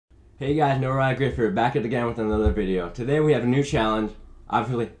Hey guys, NoRyGriff here, back at it again with another video. Today we have a new challenge,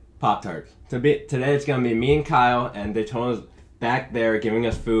 obviously Pop-tarts. Today it's going to be me and Kyle, and Daytona's back there giving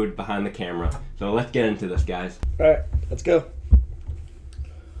us food behind the camera. So let's get into this, guys. Alright, let's go.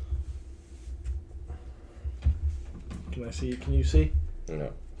 Can I see? Can you see?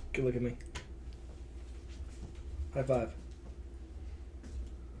 No. Good, look at me. High five.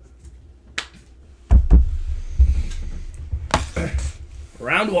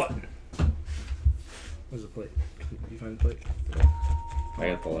 Round one. Where's the plate? Can you find the plate? I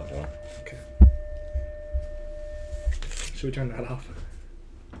got the left one. Okay. Should we turn that off?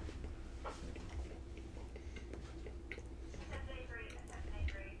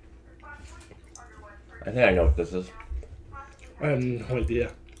 I think I know what this is. I have no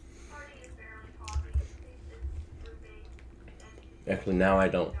idea. Actually, now I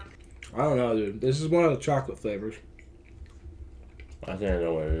don't. I don't know, dude. This is one of the chocolate flavors. I think I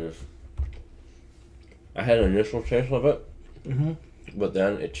know what it is. I had an initial taste of it, but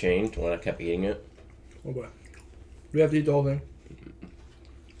then it changed when I kept eating it. Okay. We have to eat the whole thing?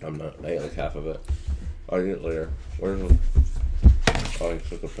 I'm not. I ate like half of it. I'll eat it later. Where's the... Oh, I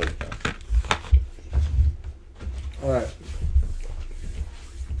took the plate back. Alright.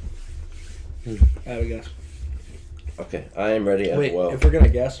 I have a guess. Okay, I am ready as Wait, well. if we're going to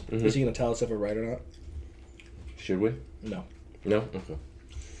guess, is he going to tell us if we're right or not? Should we? No. No? Okay.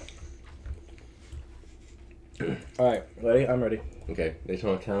 Alright, ready? I'm ready. Okay, they just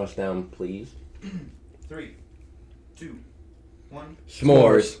want to count us down, please. 3, 2, 1.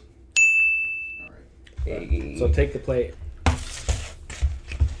 S'mores. Alright. Hey. So take the plate.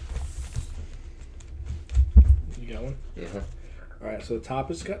 You got one? Alright, so the top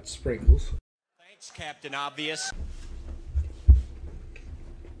has got sprinkles. Thanks, Captain Obvious.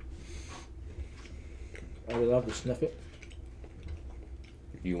 I would love to sniff it.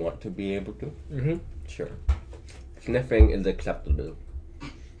 You want to be able to? Mm-hmm. Sure. Sniffing is acceptable.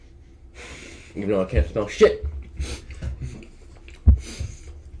 Even though I can't smell shit.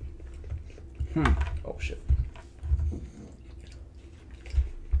 Oh shit.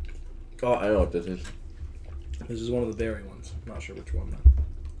 Oh, I know what this is. This is one of the berry ones. I'm not sure which one,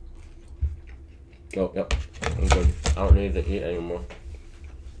 though. Oh, yep. I'm good. I don't need to eat anymore.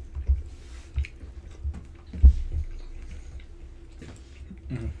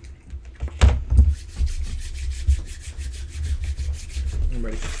 I'm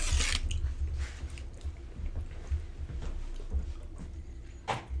ready.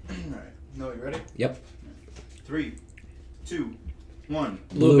 Alright. No, you ready? Yep. 3, 2, 1.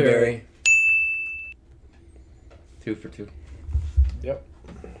 Blueberry. 2 for 2. Yep.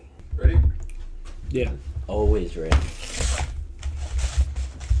 Ready? Yeah. Always ready.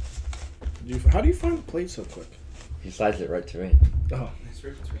 How do you find the plate so quick? He slides it right to me. Oh. It's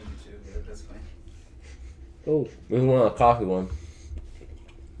right between you two, but that's fine. Oh. We want a coffee one.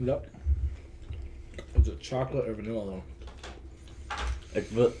 Yep. Is it chocolate or vanilla, though?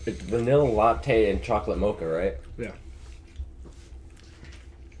 It's vanilla latte and chocolate mocha, right? Yeah.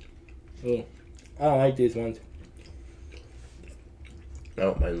 Oh. I don't like these ones. I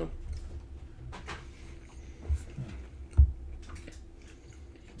don't mind them.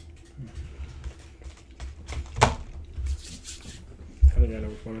 I think I know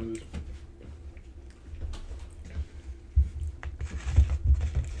which one it is.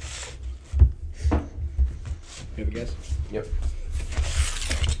 You have a guess? Yep.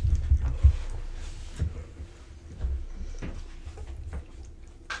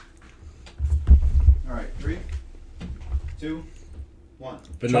 Alright, 3, 2, 1.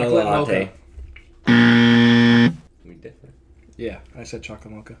 Vanilla Chocolate latte. mocha. We different. Yeah, I said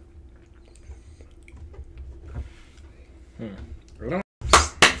chocolate mocha.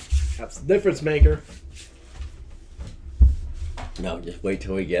 That's the difference maker. No, just wait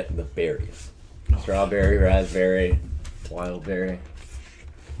till we get the berries. Strawberry, raspberry, wildberry.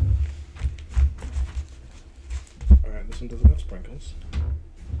 Alright, this one doesn't have sprinkles.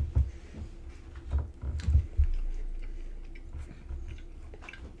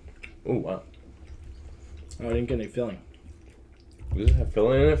 Ooh, wow. Oh, I didn't get any filling. Does it have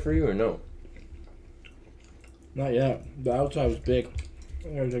filling in it for you or no? Not yet. The outside was big.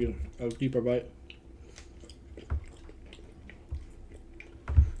 I was taking a deeper bite.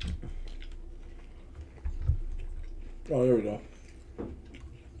 Oh, there we go.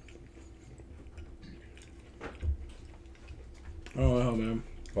 I don't know, man.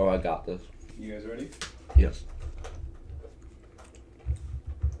 Well, I got this. You guys ready? Yes.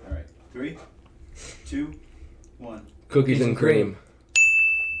 Alright. 3, 2, 1. Cookies and cream.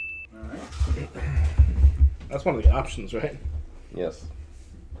 Alright. That's one of the options, right? Yes.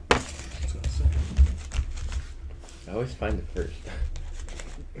 I always find it first.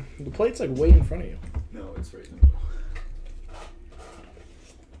 The plate's like way in front of you. No, it's right in the middle.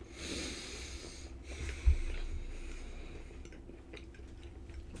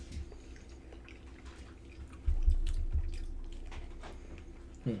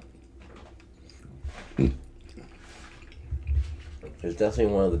 It's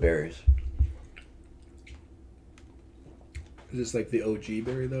definitely one of the berries. Is this like the OG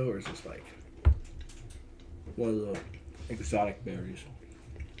berry though, or is this like one of the exotic berries?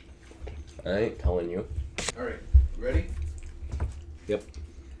 I ain't telling you. All right, ready? Yep.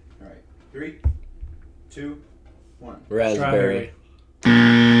 All right, 3, 2, 1. Raspberry.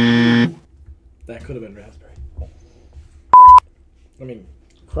 That could have been raspberry. I mean,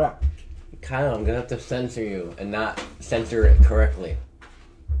 crap. Kyle, I'm gonna have to censor you and not censor it correctly.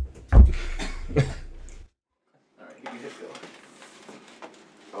 All right, you can hit go.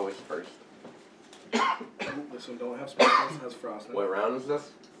 Always first. This one don't have sprinkles, has frosting. What round is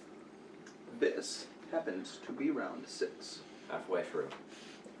this? This happens to be round 6. Halfway through.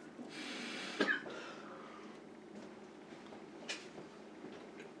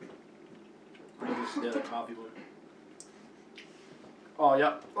 This is the other coffee one. Oh,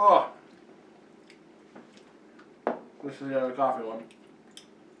 yeah. Oh! This is the other coffee one.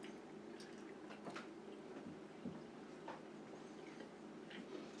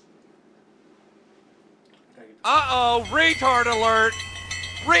 Uh-oh, retard alert!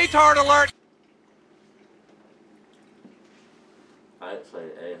 Retard alert! I didn't say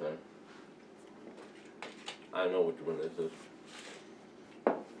anything. I know which one this is.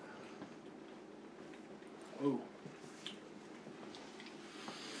 Ooh.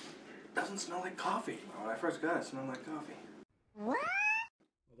 Doesn't smell like coffee. When I first got it, it smelled like coffee.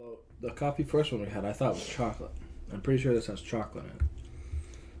 Although the coffee first one we had, I thought was chocolate. I'm pretty sure this has chocolate in it.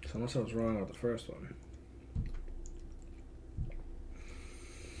 So unless I was wrong about the first one.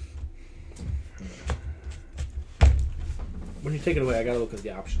 When you take it away, I gotta look at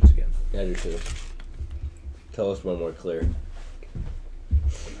the options again. Yeah, I do too. Tell us when we're clear. All right,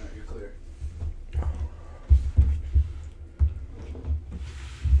 you're clear.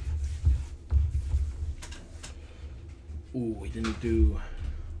 Ooh, we didn't do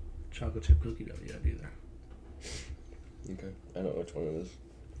chocolate chip cookie dough yet either. Okay. I know which one it is.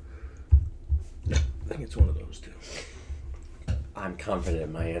 I think it's one of those two. I'm confident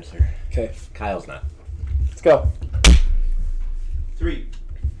in my answer. Okay. Kyle's not. Let's go. 3,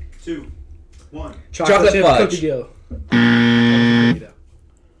 2, 1. Chocolate chip fudge. cookie dough. I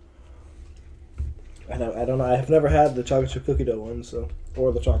don't know. I've never had the chocolate chip cookie dough one, so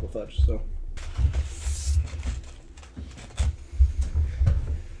or the chocolate fudge. So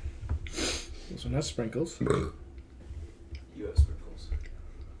this one has sprinkles. You have sprinkles.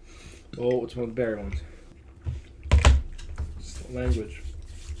 Oh, it's one of the berry ones. It's the language.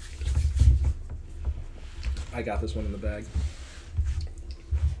 I got this one in the bag.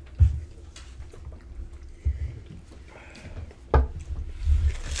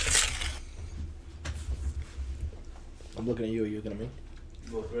 I'm looking at you. Are you looking at me?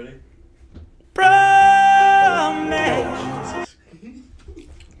 Both ready?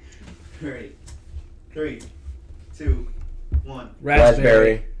 Ready. 3, 2, 1.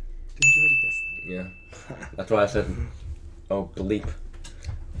 Raspberry. Didn't you already guess Yeah. That's why I said, oh, bleep.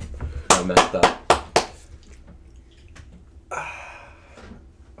 I messed up. I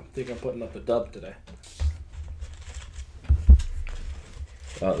think I'm putting up a dub today.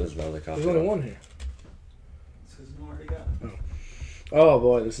 Oh, there's another coffee. There's only one here. It's because you already got it. Oh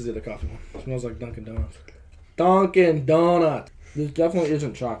boy, this is the other coffee one. It smells like Dunkin' Donuts. Dunkin' Donuts. This definitely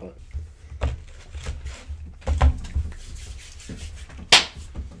isn't chocolate.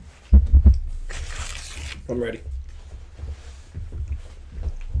 I'm ready.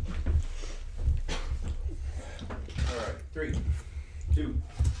 Alright, 3, 2,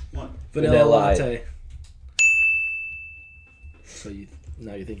 1. Vanilla Vanilla. latte. So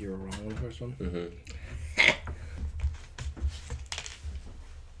now you think you were wrong on the first one? Mm-hmm.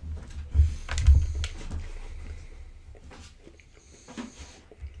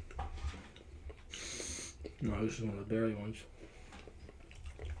 No, this is one of the berry ones.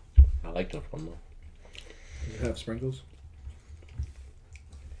 I like this one though. Does it have sprinkles?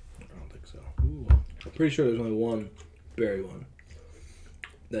 I don't think so. Ooh. I'm pretty sure there's only one berry one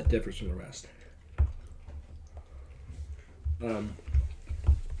that differs from the rest. I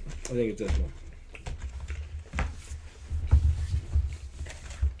think it's this one.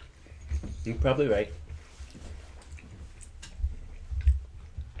 You're probably right.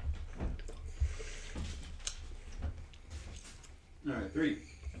 Alright, 3,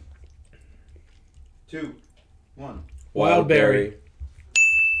 2, 1. Wild berry.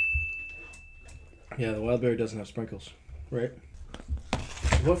 Yeah, the wild berry doesn't have sprinkles, right?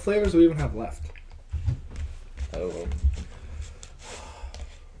 What flavors do we even have left? Oh.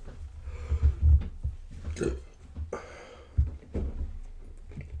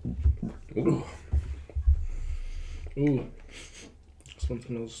 Ooh. Ooh. This one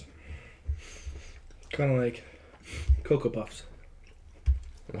smells kind of like Cocoa Puffs.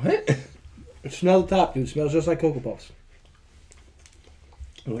 What? Smell the top, dude. It smells just like Cocoa Puffs.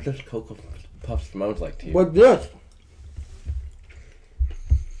 What does Cocoa Puff smells like to you? What's this?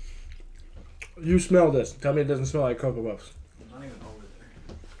 You smell this. Tell me it doesn't smell like Cocoa Puffs. I'm not even over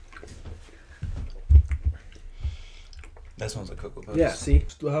there. That smells like Cocoa Puffs. Yeah, see?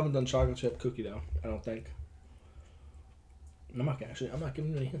 Still haven't done chocolate chip cookie dough, I don't think. I'm not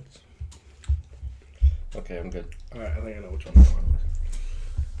giving you any hints. Okay, I'm good. Alright, I think I know which one I want.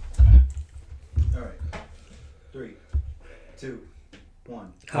 Alright. 3, 2,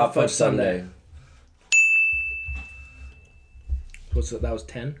 1. Hot fudge sundae. What's that? That was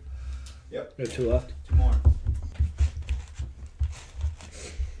 10? Yep. There are 2 left. 2 more.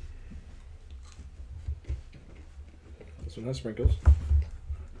 This one has sprinkles.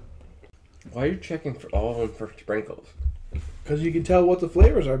 Why are you checking for all of them for sprinkles? Because you can tell what the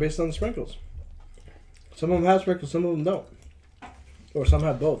flavors are based on the sprinkles. Some of them have sprinkles, some of them don't. Or some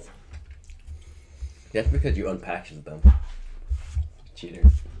have both. That's because you unpackaged them. Cheater.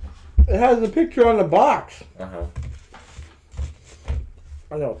 It has a picture on the box. Uh-huh.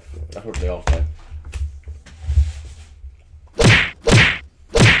 I know. That's what they all say.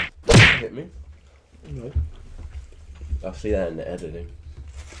 Hit me? No. I'll see that in the editing.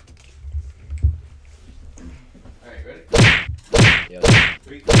 Alright, ready? Yep.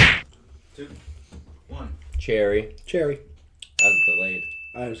 3, 2, 1. Cherry. That was delayed.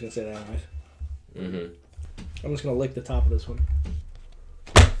 I was going to say that anyways. Mm-hmm. I'm just going to lick the top of this one.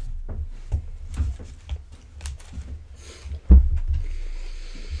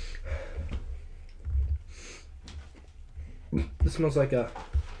 This smells like a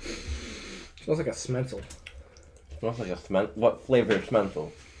Smenzel. Smells like a smell. What flavor is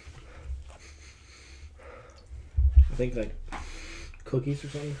Smenzel? I think like cookies or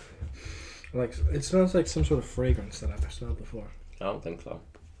something. Like it smells like some sort of fragrance that I've smelled before. I don't think so.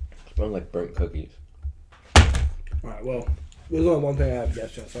 It smells like burnt cookies. Alright, well, there's only one thing I have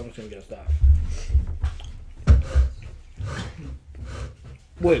guessed yet, so I'm just gonna guess that.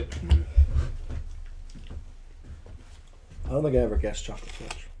 Wait. I don't think I ever guessed chocolate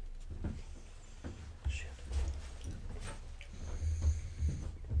fudge. Shit.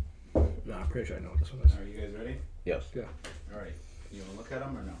 No, I'm pretty sure I know what this one is. Are you guys ready? Yes. Yeah. Alright. You want to look at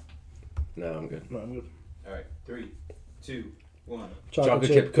them or no? No, I'm good. No, I'm good. Alright. 3, 2, 1. Chocolate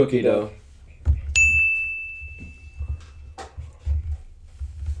chip cookie dough.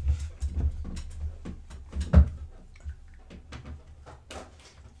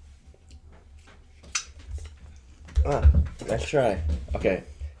 Let's try. Okay.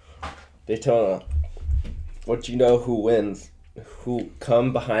 Daytona. What you know who wins? Who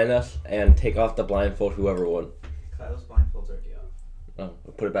come behind us and take off the blindfold whoever won. Kyle's blindfold's already off. Oh,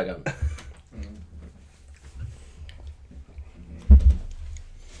 we'll put it back on.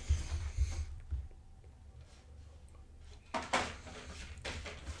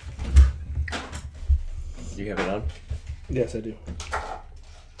 Do you have it on? Yes, I do.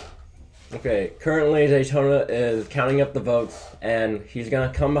 Okay, currently Daytona is counting up the votes, and he's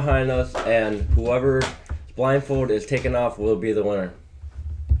gonna come behind us, and whoever's blindfold is taken off will be the winner.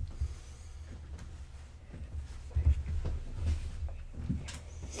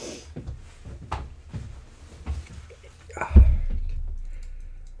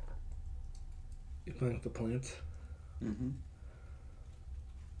 You playing with the plants? Mm-hmm.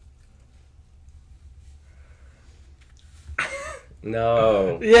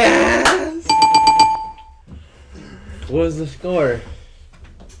 No. Yes! What was the score?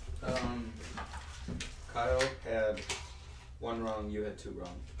 Kyle had 1 wrong, you had 2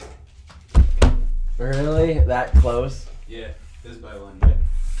 wrong. Really? That close? Yeah, this by 1,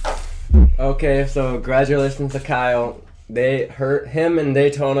 yeah. Okay, so congratulations to Kyle. Him and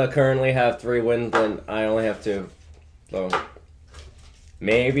Daytona currently have 3 wins, and I only have 2. So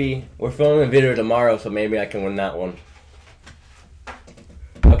maybe we're filming a video tomorrow, so maybe I can win that one.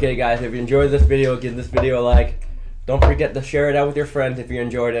 Okay, guys, if you enjoyed this video, give this video a like. Don't forget to share it out with your friends if you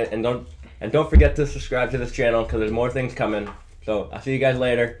enjoyed it, and don't forget to subscribe to this channel because there's more things coming. So I'll see you guys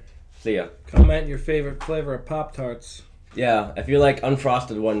later. See ya. Comment your favorite flavor of Pop-tarts. Yeah, if you like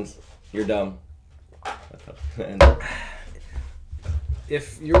unfrosted ones, you're dumb.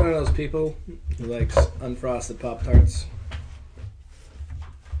 if you're one of those people who likes unfrosted Pop-Tarts,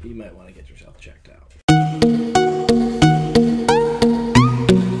 you might want to get yourself checked out.